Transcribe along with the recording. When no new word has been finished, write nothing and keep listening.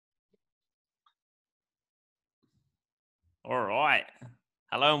All right.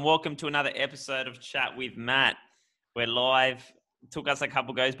 Hello and welcome to another episode of Chat with Matt. We're live. It took us a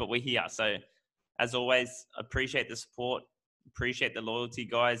couple goes, but we're here. So, as always, appreciate the support, appreciate the loyalty,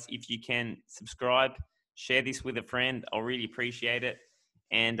 guys. If you can subscribe, share this with a friend, I'll really appreciate it.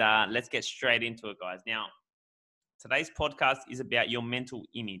 And let's get straight into it, guys. Now, today's podcast is about your mental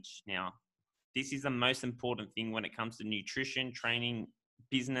image. Now, this is the most important thing when it comes to nutrition, training,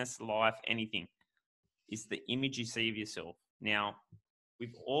 business, life, anything. Is the image you see of yourself. Now,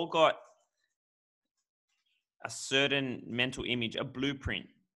 we've all got a certain mental image, a blueprint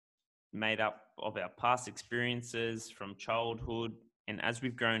made up of our past experiences from childhood. And as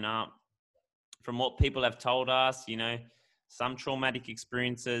we've grown up, from what people have told us, some traumatic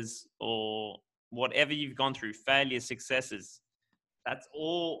experiences or whatever you've gone through, failures, successes, that's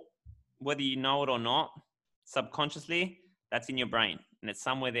all, whether you know it or not, subconsciously, that's in your brain and it's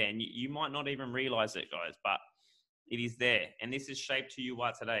somewhere there. And you might not even realize it, guys, but it is there. And this is shaped who you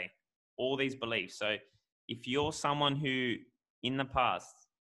are today, all these beliefs. So if you're someone who in the past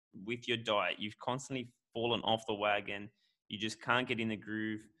with your diet, you've constantly fallen off the wagon, you just can't get in the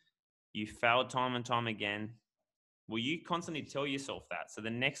groove, you failed time and time again, well, you constantly tell yourself that. So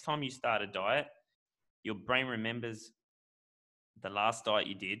the next time you start a diet, your brain remembers the last diet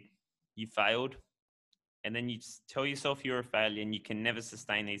you did, you failed, and then you just tell yourself you're a failure and you can never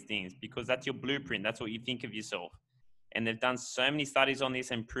sustain these things because that's your blueprint. That's what you think of yourself. And they've done so many studies on this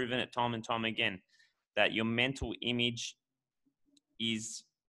and proven it time and time again that your mental image is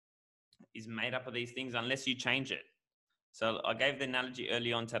made up of these things unless you change it. So I gave the analogy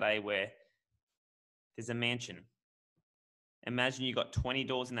early on today where there's a mansion. Imagine you got 20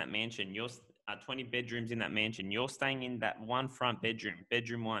 doors in that mansion. You're 20 bedrooms in that mansion. You're staying in that one front bedroom,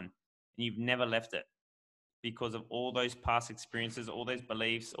 bedroom one, and you've never left it because of all those past experiences, all those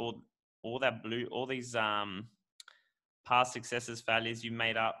beliefs, all these past successes, failures you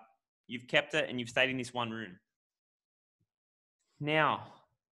made up. You've kept it and you've stayed in this one room. Now,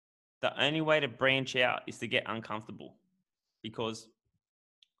 the only way to branch out is to get uncomfortable because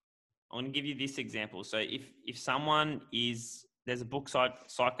I'm going to give you this example. So if someone is, there's a book,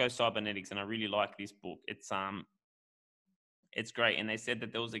 Psycho-Cybernetics, and I really like this book. It's great. And they said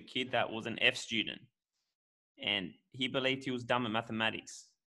that there was a kid that was an F student and he believed he was dumb at mathematics.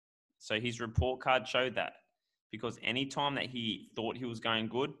 So his report card showed that because anytime that he thought he was going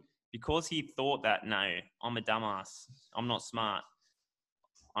good, because he thought that, no, I'm a dumbass, I'm not smart,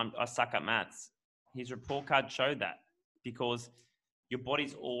 I suck at maths, his report card showed that because your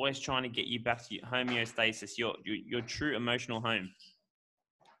body's always trying to get you back to your homeostasis, your true emotional home.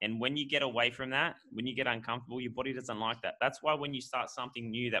 And when you get away from that, when you get uncomfortable, your body doesn't like that. That's why when you start something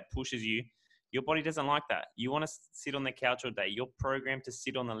new that pushes you, your body doesn't like that. You want to sit on the couch all day. You're programmed to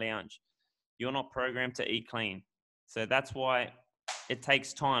sit on the lounge. You're not programmed to eat clean. So that's why it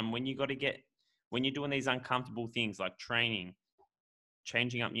takes time when when you're doing these uncomfortable things like training,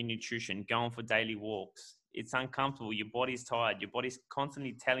 changing up your nutrition, going for daily walks. It's uncomfortable. Your body's tired. Your body's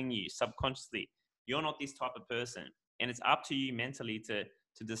constantly telling you subconsciously, you're not this type of person. And it's up to you mentally to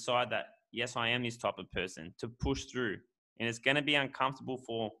decide that, yes, I am this type of person, to push through. And it's going to be uncomfortable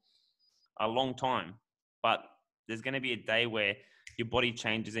for a long time, but there's going to be a day where your body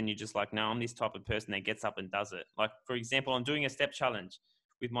changes and you're just like, no, I'm this type of person that gets up and does it. Like, for example, I'm doing a step challenge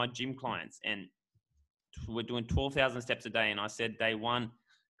with my gym clients and we're doing 12,000 steps a day. And I said, day one,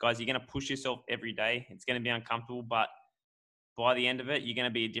 guys, you're going to push yourself every day. It's going to be uncomfortable, but by the end of it, you're going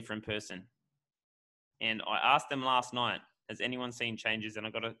to be a different person. And I asked them last night, has anyone seen changes? And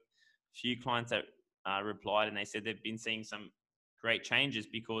I got a few clients that replied and they said they've been seeing some great changes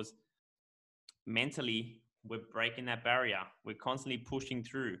because mentally we're breaking that barrier. We're constantly pushing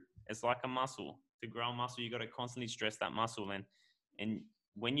through. It's like a muscle. To grow a muscle, you got to constantly stress that muscle. And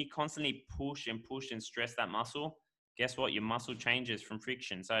when you constantly push and stress that muscle, guess what? Your muscle changes from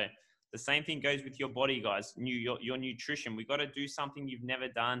friction. So the same thing goes with your body, guys. Your nutrition. We got to do something you've never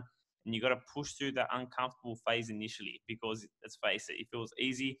done, and you got to push through the uncomfortable phase initially. Because let's face it, if it was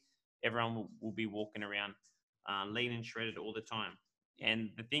easy, everyone will be walking around lean and shredded all the time.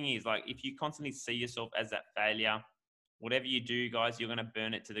 And the thing is, like, if you constantly see yourself as that failure, whatever you do, guys, you're going to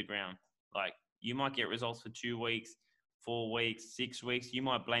burn it to the ground. Like, you might get results for 2 weeks, 4 weeks, 6 weeks. You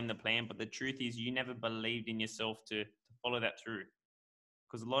might blame the plan, but the truth is you never believed in yourself to follow that through.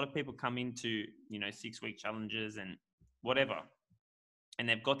 Because a lot of people come into, 6-week challenges and whatever, and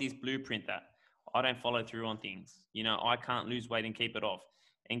they've got this blueprint that I don't follow through on things. I can't lose weight and keep it off.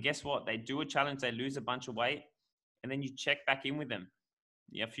 And guess what? They do a challenge, they lose a bunch of weight, and then you check back in with them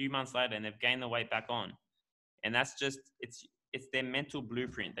a few months later and they've gained the weight back on. And that's just, it's their mental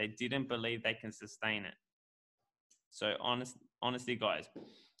blueprint. They didn't believe they can sustain it. So honestly, guys,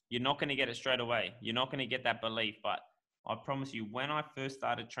 you're not going to get it straight away. You're not going to get that belief. But I promise you, when I first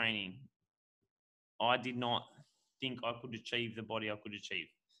started training, I did not think I could achieve the body I could achieve.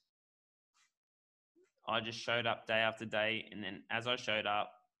 I just showed up day after day. And then as I showed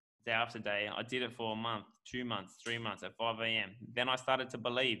up day after day, I did it for a month, 2 months, 3 months at 5 a.m. Then I started to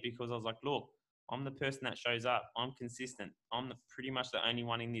believe, because I was like, look, I'm the person that shows up. I'm consistent. I'm pretty much the only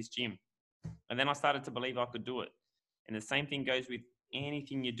one in this gym. And then I started to believe I could do it. And the same thing goes with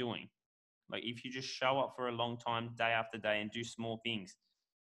anything you're doing. Like if you just show up for a long time, day after day, and do small things,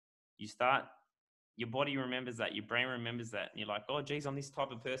 your body remembers that, your brain remembers that. And you're like, oh, geez, I'm this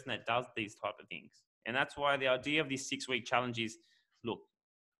type of person that does these type of things. And that's why the idea of this 6-week challenge is, look,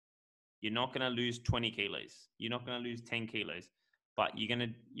 you're not going to lose 20 kilos. You're not going to lose 10 kilos, but you're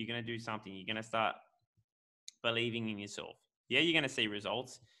going to do something. You're going to start believing in yourself. Yeah, you're going to see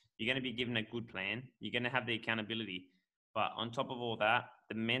results. You're going to be given a good plan. You're going to have the accountability. But on top of all that,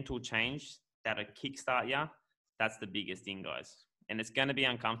 the mental change that'll kickstart you, that's the biggest thing, guys. And it's going to be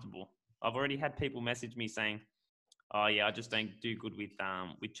uncomfortable. I've already had people message me saying, oh yeah, I just don't do good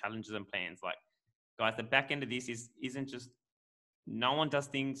with challenges and plans. Like, guys, the back end of this isn't just, no one does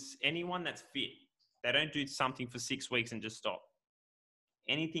things. Anyone that's fit, they don't do something for 6 weeks and just stop.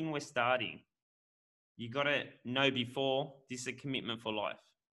 Anything we're starting, you got to know before, this is a commitment for life.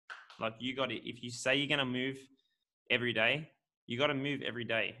 Like you got to, if you say you're going to move every day, you got to move every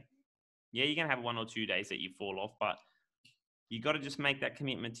day. Yeah, you're going to have 1 or 2 days that you fall off, but you got to just make that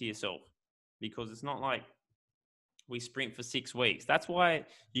commitment to yourself, because it's not like we sprint for 6 weeks. That's why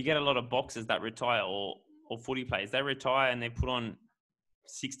you get a lot of boxers that retire, or footy players. They retire and they put on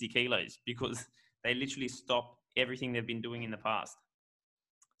 60 kilos because they literally stop everything they've been doing in the past.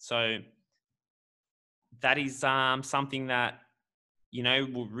 So that is something that, you know,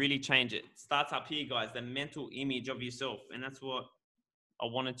 will really change it. It starts up here, guys, the mental image of yourself. And that's what I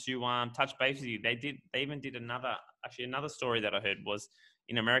wanted to touch base with you. They even did another story that I heard was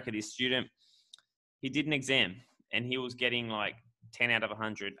in America, this student, he did an exam and he was getting like 10 out of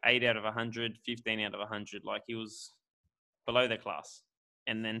 100, 8 out of 100, 15 out of 100. Like he was below the class.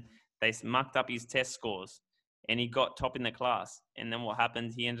 And then they mucked up his test scores and he got top in the class. And then what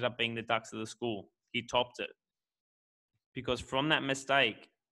happened? He ended up being the Dux of the school. He topped it. Because from that mistake,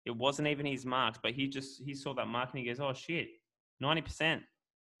 it wasn't even his marks, but he saw that mark and he goes, oh shit, 90%.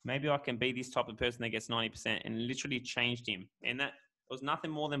 Maybe I can be this type of person that gets 90%, and literally changed him. And that was nothing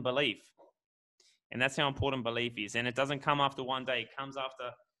more than belief. And that's how important belief is. And it doesn't come after one day. It comes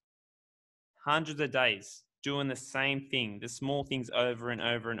after hundreds of days doing the same thing, the small things over and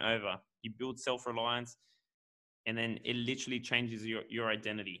over and over. You build self-reliance, and then it literally changes your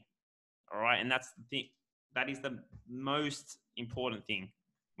identity. All right. And that's the thing. That is the most important thing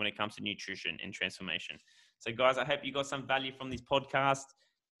when it comes to nutrition and transformation. So guys, I hope you got some value from this podcast.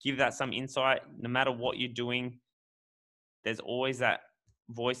 Give that some insight. No matter what you're doing, there's always that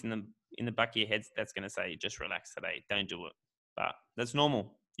voice in the back of your head that's going to say, just relax today. Don't do it. But that's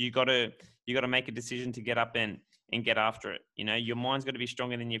normal. You got to make a decision to get up and get after it. You know, your mind's got to be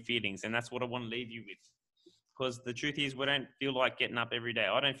stronger than your feelings. And that's what I want to leave you with. Because the truth is, we don't feel like getting up every day.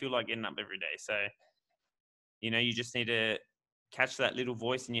 I don't feel like getting up every day. So, you know, you just need to catch that little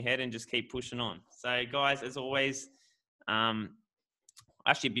voice in your head and just keep pushing on. So guys, as always,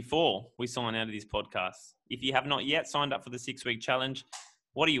 actually, before we sign out of this podcast, if you have not yet signed up for the 6-week challenge,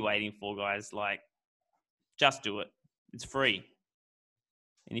 what are you waiting for, guys? Like, just do it. It's free.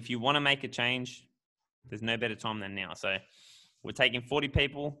 And if you want to make a change, there's no better time than now. So we're taking 40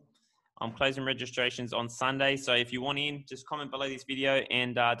 people. I'm closing registrations on Sunday. So if you want in, just comment below this video,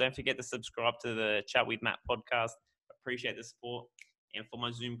 and don't forget to subscribe to the Chat with Matt podcast. Appreciate the support. And for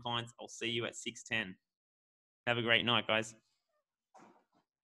my Zoom clients, I'll see you at 6:10. Have a great night, guys.